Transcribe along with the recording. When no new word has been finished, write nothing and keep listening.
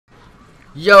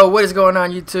Yo, what is going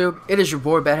on YouTube? It is your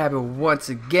boy Bad Habit once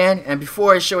again, and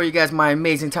before I show you guys my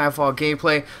amazing TitanFall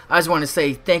gameplay, I just want to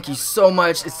say thank you so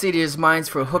much InsidiousMindz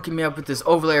for hooking me up with this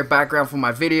overlay background for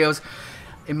my videos.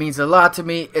 It means a lot to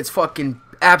me. It's fucking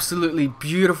absolutely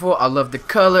beautiful. I love the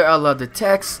color, I love the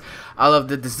text, I love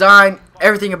the design.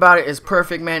 Everything about it is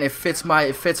perfect, man. It fits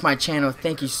my channel.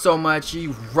 Thank you so much.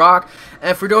 You rock.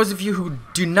 And for those of you who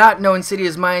do not know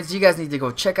InsidiousMindz, you guys need to go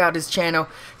check out his channel.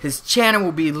 His channel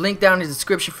will be linked down in the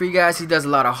description for you guys. He does a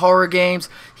lot of horror games.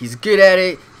 He's good at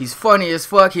it. He's funny as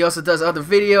fuck. He also does other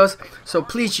videos. So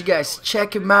please, you guys,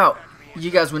 check him out.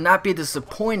 You guys will not be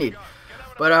disappointed.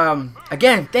 But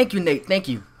again, thank you, Nate. Thank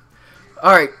you.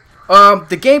 All right.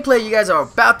 The gameplay you guys are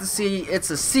about to see,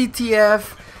 it's a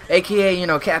CTF. AKA, you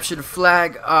know, capture the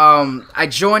flag. I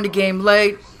joined the game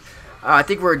late. I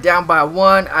think we were down by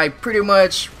 1. I pretty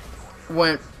much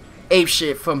went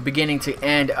apeshit from beginning to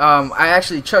end. I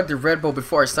actually chugged the Redbull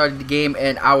before I started the game,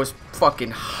 and I was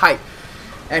fucking hyped.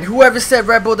 And whoever said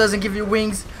Redbull doesn't give you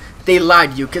wings, they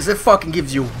lied to you, because it fucking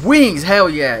gives you wings. Hell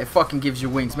yeah, it fucking gives you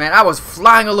wings, man. I was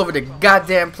flying all over the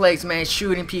goddamn place, man,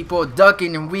 shooting people,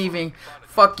 ducking and weaving.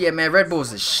 Fuck yeah, man. Redbull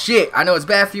is the shit. I know it's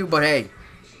bad for you, but hey.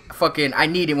 Fucking I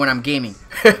need it when I'm gaming.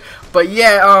 But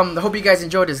yeah, I hope you guys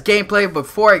enjoyed this gameplay.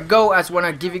 Before I go, I just want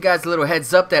to give you guys a little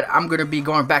heads up that I'm gonna be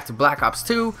going back to Black Ops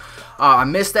 2. I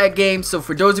missed that game, so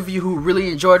for those of you who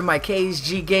really enjoyed my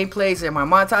KSG gameplays and my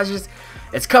montages,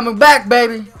 it's coming back,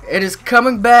 baby. It is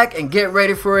coming back, and get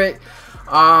ready for it.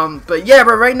 But yeah,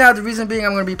 but right now the reason being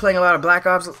I'm gonna be playing a lot of Black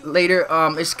Ops later.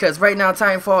 It's because right now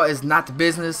TitanFall is not the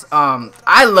business.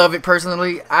 I love it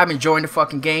personally. I'm enjoying the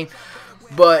fucking game.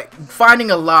 But finding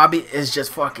a lobby is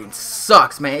just fucking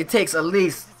sucks, man. It takes at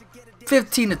least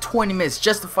 15 to 20 minutes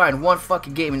just to find one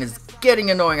fucking game, and it's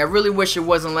getting annoying. I really wish it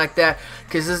wasn't like that,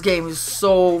 because this game is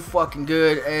so fucking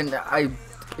good, and I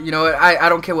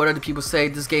don't care what other people say.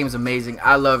 This game is amazing.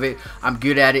 I love it. I'm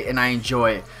good at it, and I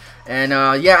enjoy it. And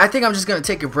yeah, I think I'm just gonna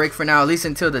take a break for now, at least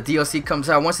until the DLC comes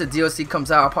out. Once the DLC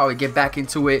comes out, I'll probably get back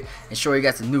into it and show you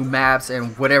guys the new maps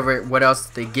and what else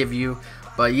they give you.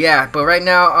 But yeah, but right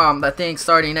now, I think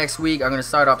starting next week, I'm going to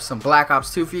start up some Black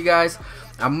Ops 2 for you guys.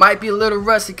 I might be a little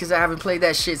rusty because I haven't played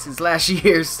that shit since last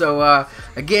year. So,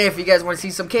 again, if you guys want to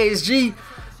see some KSG,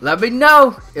 let me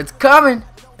know. It's coming.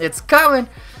 It's coming.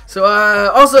 So,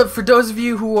 also, for those of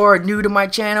you who are new to my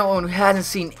channel and who hasn't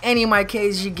seen any of my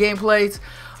KSG gameplays,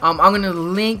 I'm going to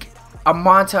link a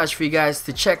montage for you guys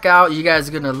to check out. You guys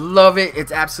are going to love it.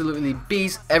 It's absolutely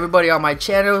beast. Everybody on my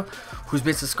channel who's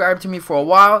been subscribed to me for a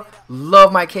while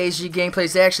love my KSG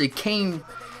gameplays. They actually came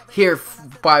here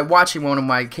by watching one of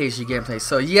my KSG gameplays.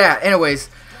 So yeah, anyways,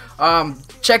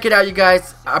 check it out, you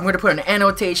guys. I'm going to put an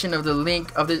annotation of the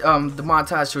link of the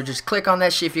montage, so just click on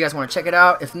that shit if you guys want to check it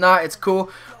out. If not, it's cool.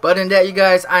 But other than that, you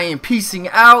guys, I am peacing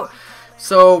out.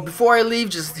 So before I leave,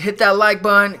 just hit that like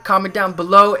button, comment down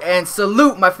below, and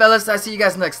salute, my fellas. I'll see you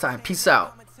guys next time. Peace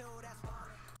out.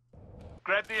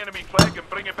 Grab the enemy flag and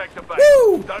bring it back to base.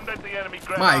 Woo! Don't let the enemy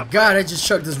grab My God, I just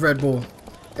chugged this Redbull.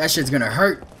 That shit's gonna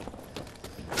hurt.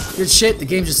 Good shit, the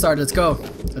game just started. Let's go.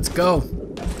 Let's go.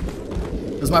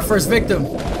 This is my first victim.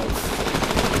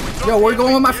 Yo, where are you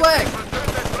going with my flag?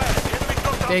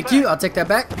 Thank you, I'll take that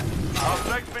back. Our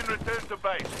flag's been returned to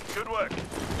base. Good work.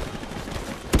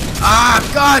 Ah,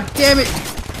 God damn it.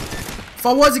 If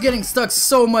I wasn't getting stuck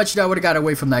so much, I would have got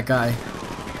away from that guy.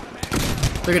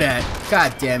 Look at that.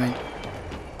 God damn it.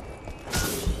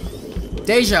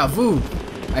 Deja vu.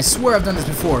 I swear I've done this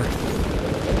before.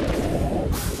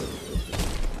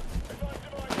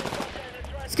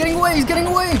 He's getting away. He's getting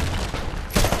away.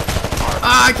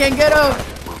 Ah, I can't get up.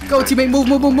 Go, teammate. Move,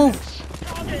 move, move, move.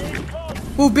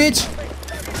 Move, bitch.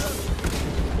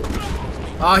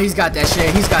 Oh, he's got that shit.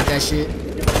 He's got that shit.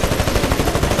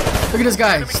 Look at this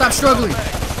guy. Stop struggling.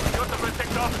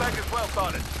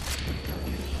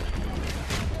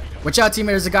 Watch out, teammate.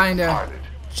 There's a guy in there.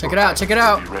 Check it out. Check it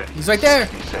out. He's right there.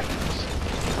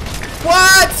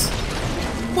 What?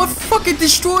 What fucking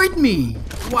destroyed me?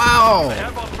 Wow.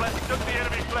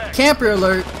 Camper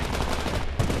alert.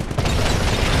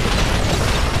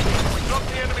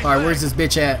 Alright, where's this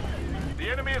bitch at?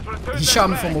 He shot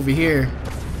me from over here.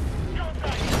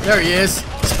 There he is.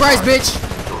 Surprise, bitch.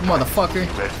 Motherfucker.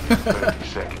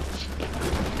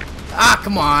 Ah,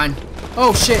 come on.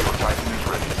 Oh, shit.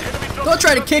 Don't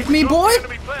try to kick me, boy.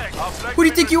 Who do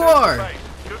you think you are?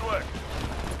 Good work.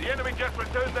 The enemy just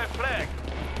returned their flag.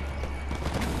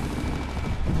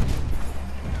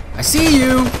 I see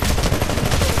you.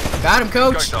 Got him,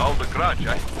 coach. Going to hold the grudge,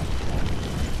 eh?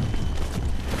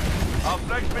 Our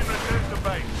flag's been returned to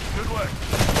base. Good work.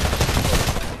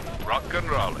 Rock and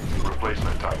rolling.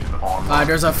 Replacement Titan on. Alright,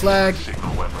 there's our flag.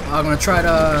 I'm gonna try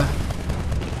to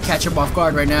catch him off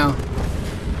guard right now.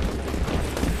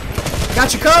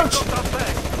 Got you, coach!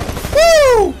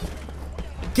 Woo!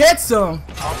 Get some!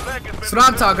 That's what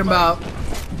I'm talking about.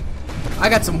 I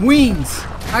got some wings.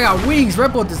 I got wings.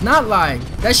 Redbull does not lie.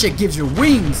 That shit gives you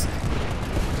wings.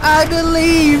 I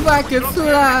believe I can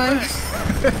fly.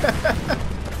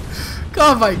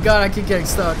 Oh my god, I keep getting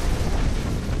stuck.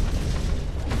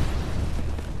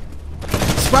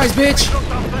 Surprise, bitch!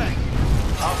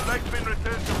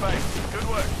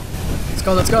 Let's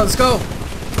go, let's go, let's go!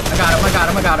 I got him, I got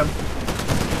him, I got him.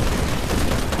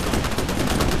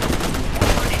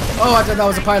 Oh, I thought that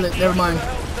was a pilot. Never mind.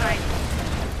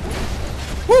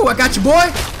 Woo, I got you, boy!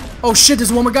 Oh shit,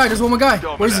 there's one more guy, there's one more guy.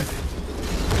 Where is he?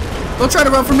 Don't try to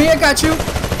run from me, I got you.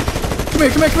 Come here,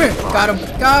 come here, come here. Got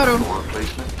him, got him.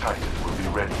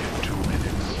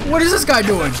 What is this guy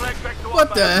doing?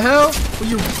 What the hell?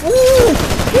 You? Ooh!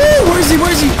 Ooh! Where is he?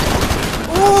 Where is he?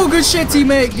 Ooh! Good shit,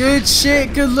 teammate. Good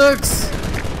shit. Good looks.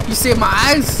 You see my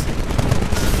eyes?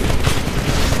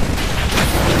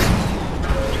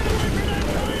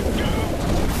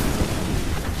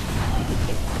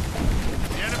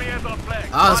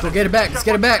 Ah, let's go get it back. Let's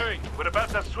get it back. We're about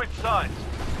to switch sides.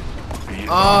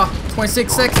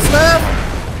 26 seconds left.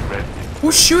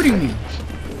 Who's shooting me?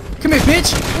 Come here,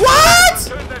 bitch. What?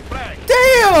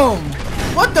 Damn!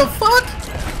 What the fuck?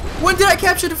 When did I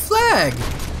capture the flag?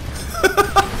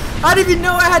 I didn't even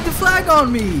know I had the flag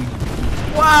on me.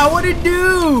 Wow, what did it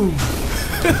do?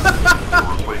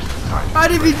 I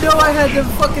didn't even know I had the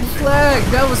fucking flag.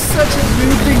 That was such a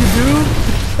new thing to do.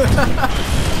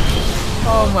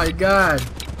 Oh my god.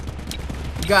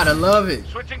 You gotta love it.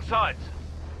 Switching sides.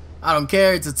 I don't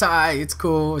care. It's a tie. It's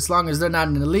cool. As long as they're not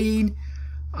in the lead,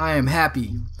 I am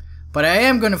happy. But I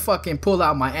am gonna fucking pull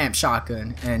out my amp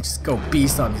shotgun and just go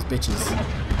beast on these bitches.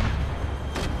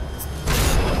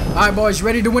 Alright boys, you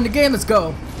ready to win the game? Let's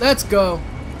go. Let's go.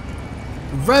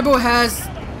 Rebel has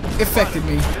affected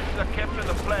me.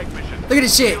 Look at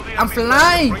this shit. I'm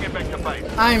flying.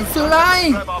 I'm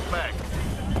flying.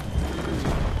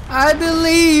 I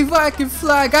believe I can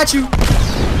fly. Got you. Woo!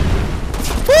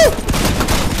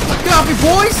 Get off me,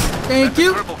 boys. Thank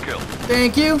you.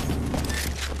 Thank you.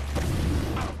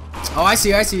 Oh, I see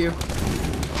you, I see you.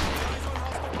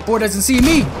 Boy doesn't see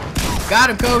me. Got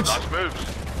him, coach.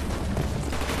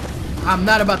 I'm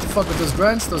not about to fuck with those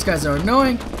grunts. Those guys are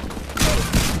annoying.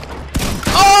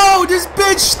 Oh, this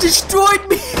bitch destroyed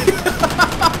me.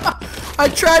 I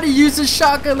tried to use a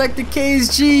shotgun like the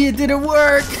KSG. It didn't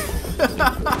work.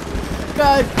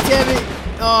 God damn it.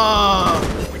 Oh,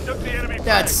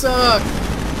 that sucked.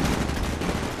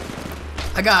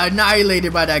 I got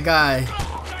annihilated by that guy.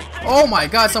 Oh my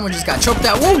god, someone just got choked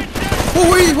out. Whoa! Whoa,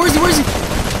 where is he? Where is he? Where is he?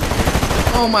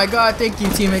 Oh my god, thank you,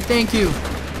 teammate. Thank you.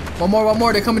 One more, one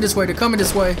more. They're coming this way. They're coming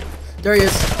this way. There he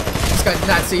is. This guy did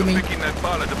not see me.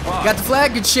 Got the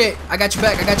flag? Good shit. I got you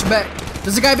back. I got you back.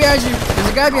 There's a guy behind you. There's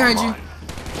a guy behind you.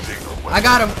 I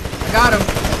got him. I got him.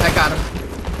 I got him.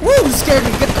 Woo! You scared me.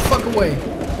 Get the fuck away.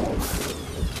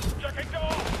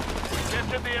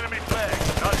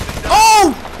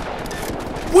 Oh!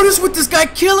 What is with this guy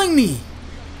killing me?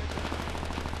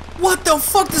 What the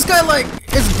fuck? This guy like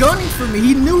is gunning for me.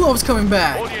 He knew I was coming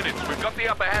back. All units, we've got the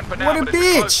upper hand for now, what a but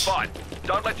it's a close bitch! fight.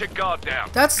 Don't let your guard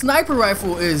down. That sniper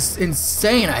rifle is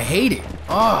insane. I hate it.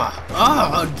 I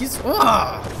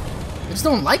just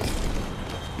don't like it.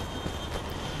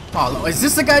 Oh, is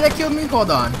this the guy that killed me?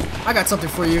 Hold on. I got something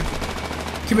for you.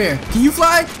 Come here. Can you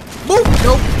fly? Boop.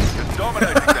 Nope.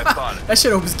 That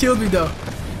shit almost killed me though.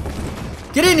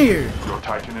 Get in here. Your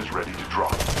Titan is ready to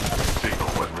drop. Signal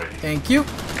when ready. Thank you.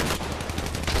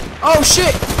 Oh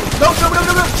shit! Nope, nope, nope,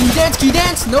 nope, nope. Can you dance? Can you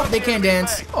dance? Nope, they can't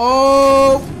dance.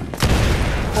 Oh!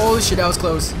 Holy shit, that was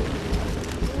close.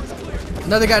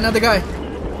 Another guy, another guy.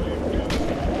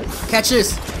 Catch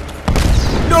this.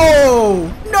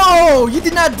 No! No! You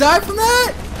did not die from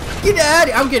that? Get out of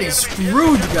here. I'm getting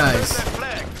screwed, you guys.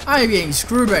 I am getting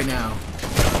screwed right now.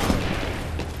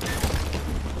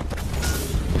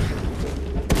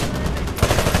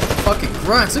 Fucking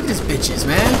grunts. Look at these bitches,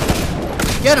 man.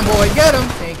 Get him, boy. Get him.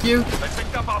 Thank you.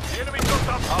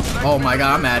 Oh my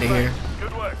god, I'm out of here.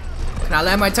 Can I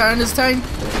land my Titan this time?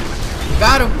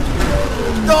 Got him.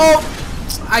 No!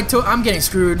 I'm getting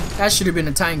screwed. That should have been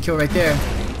a Titan kill right there.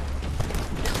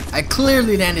 I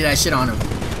clearly landed that shit on him.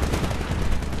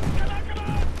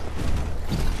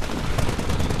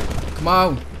 Come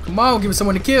on. Come on, give me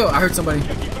someone to kill. I heard somebody.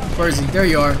 Where is he? There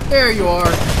you are. There you are.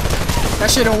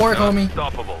 That shit don't work, homie.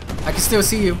 I can still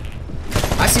see you.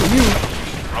 I see you.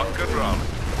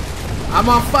 I'm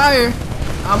on fire.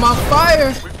 I'm on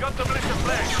fire. Drop the militia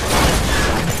flag.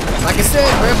 Like I said,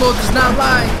 Redbull does not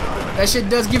lie. That shit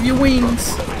does give you wings.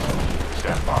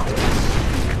 Stand by.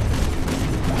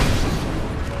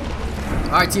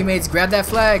 Alright, teammates, grab that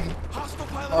flag.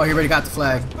 Oh, he already got the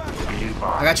flag. Be advised.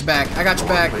 I got your back. I got your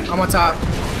back. I'm on top.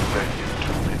 Ready in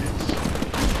 2 minutes.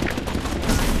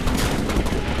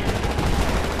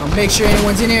 I'll make sure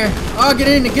anyone's in here. Oh, get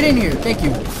in here. Thank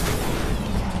you.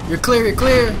 You're clear, you're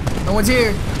clear. No one's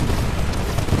here.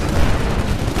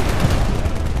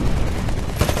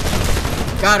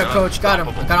 Got him, coach. Got him.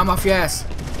 Got him off your ass.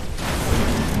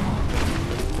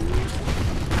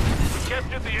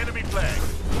 Captured the enemy flag.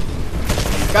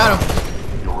 Got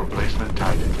him. Your replacement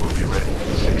Titan will be ready.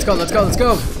 Let's go, let's go, let's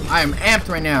go. I am amped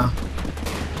right now.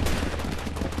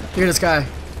 Look at this guy.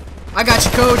 I got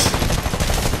you, coach.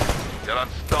 You're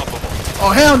unstoppable.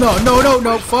 Oh, hell no. No, no,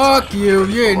 no. Fuck you.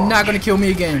 You're not going to kill me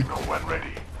again. Signal when ready.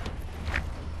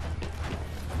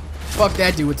 Fuck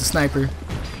that dude with the sniper.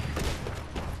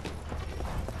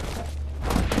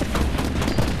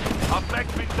 Our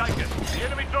flag's been taken. The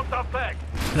enemy dropped our flag.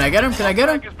 Can I get him? Can I get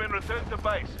him? Flag has been returned to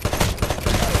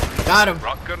base. Got him.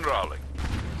 Rock and rolling.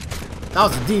 That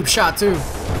was a deep shot, too.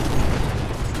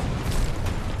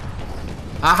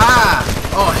 Aha!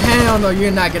 Oh, hell no.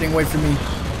 You're not getting away from me.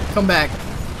 Come back.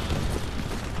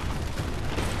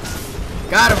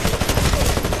 Got him.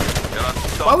 You're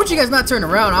unstoppable. Why would you guys not turn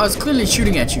around? I was clearly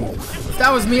shooting at you. If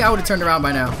that was me, I would have turned around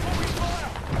by now.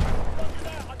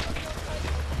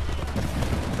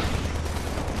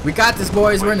 We got this,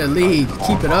 boys. We're in the lead.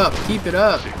 Keep it up. Keep it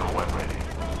up. Signal when ready.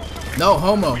 No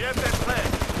homo. We have that flag.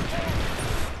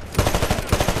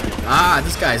 Ah,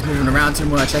 this guy's moving around too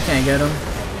much. I can't get him.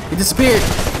 He disappeared.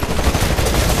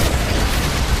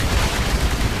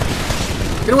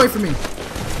 Get away from me.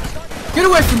 Get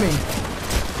away from me.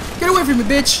 Get away from me,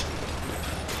 bitch.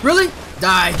 Really?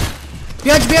 Die.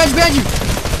 Behind you, behind you, behind you.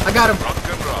 I got him. Rock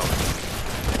and roll.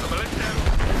 The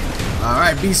militia.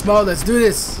 Alright, beast mode. Let's do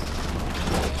this.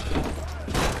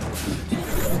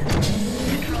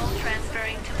 Control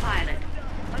transferring to pilot.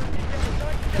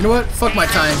 You know what? Fuck my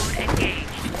time. Engaged.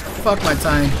 Fuck my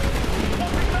time.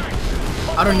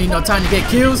 I don't need no time to get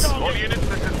kills. All units,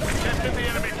 listen. We captured the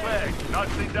enemy flag.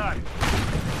 Nicely done.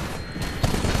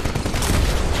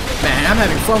 Man, I'm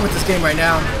having fun with this game right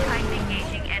now. Titan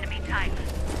engaging enemy Titan.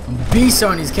 I'm beast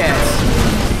on these cats.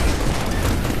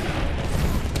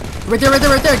 Right there, right there,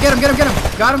 right there. Get him, get him, get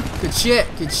him. Got him. Good shit,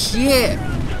 good shit.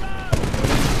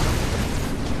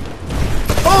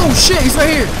 Oh shit, he's right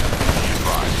here.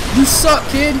 You suck,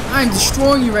 kid. I am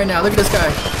destroying you right now. Look at this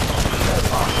guy.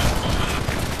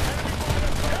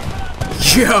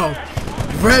 Yo,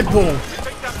 Redbull.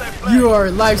 Picked up that flag. You are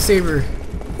a lifesaver.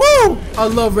 Woo! I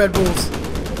love Red Bulls.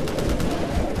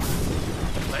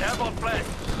 They have our flag.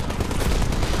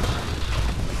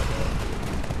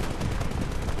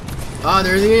 Ah,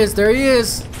 there he is. There he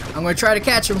is. I'm gonna try to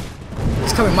catch him.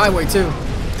 He's coming my way too.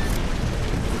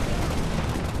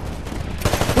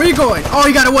 Where you going? Oh,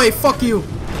 he got away. Fuck you.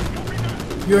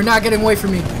 You're not getting away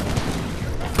from me.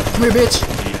 Come here, bitch.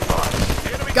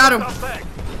 The enemy Got him. dropped our flag.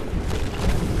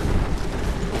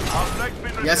 Our flag's been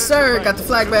returned Yes, to sir. base. Got the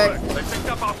flag back. They picked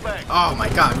up our flag. Oh my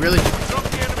god, really? Drop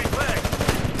the enemy flag.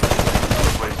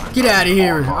 Replacement Get out of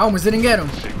here. I almost didn't get him.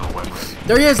 signal when ready.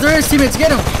 There he is, teammates.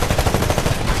 Get him.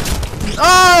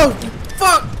 Oh,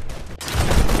 fuck.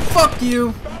 Fuck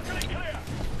you.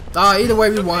 Ah, either way,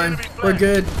 we won. We're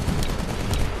good.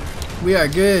 We are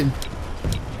good.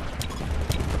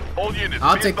 All units,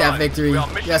 I'll be take that advised. victory. We are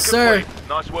mission Yes, sir. complete.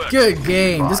 Nice work. Good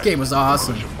game. This game was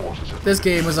awesome. Militia forces have This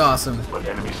game was awesome. but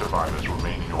enemy survivors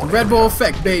remain in your Red Bull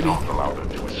effect, baby. Don't allow them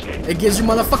to escape. It gives you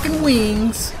motherfucking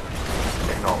wings.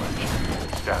 Acknowledge.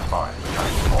 Stand by.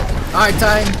 TitanFall. Alright,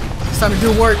 Titan. It's time to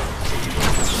do work.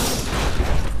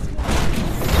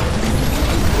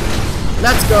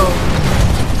 Let's go.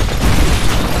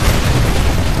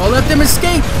 Don't let them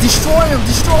escape. Destroy them.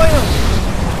 Destroy them.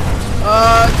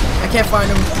 I can't find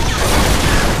them.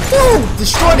 Woo!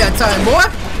 Destroy that time, boy.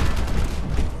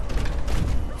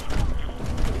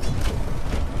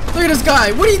 Look at this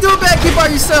guy. What are you doing back here by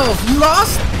yourself? You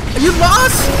lost? Are you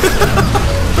lost?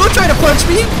 Don't try to punch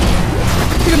me.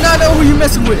 You do not know who you're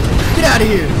messing with. Get out of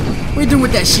here. What are you doing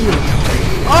with that shield?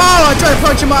 Oh, I tried to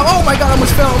punch him off. Oh my god, I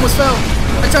almost fell. Almost fell.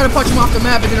 I tried to punch him off the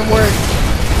map. It didn't work.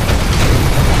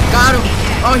 Got him.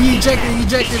 Oh, he ejected. He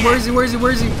ejected. Where is he? Where is he?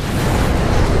 Where is he?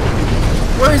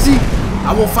 Where is he?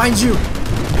 I will find you.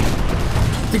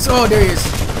 Oh, there he is.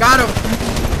 Got him.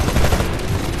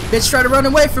 Bitch, try to run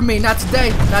away from me. Not today.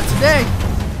 Not today.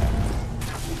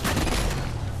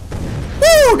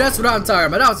 Woo! That's what I'm talking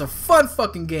about. That was a fun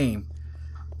fucking game.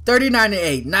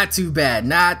 39-8. Not too bad.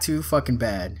 Not too fucking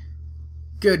bad.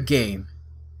 Good game.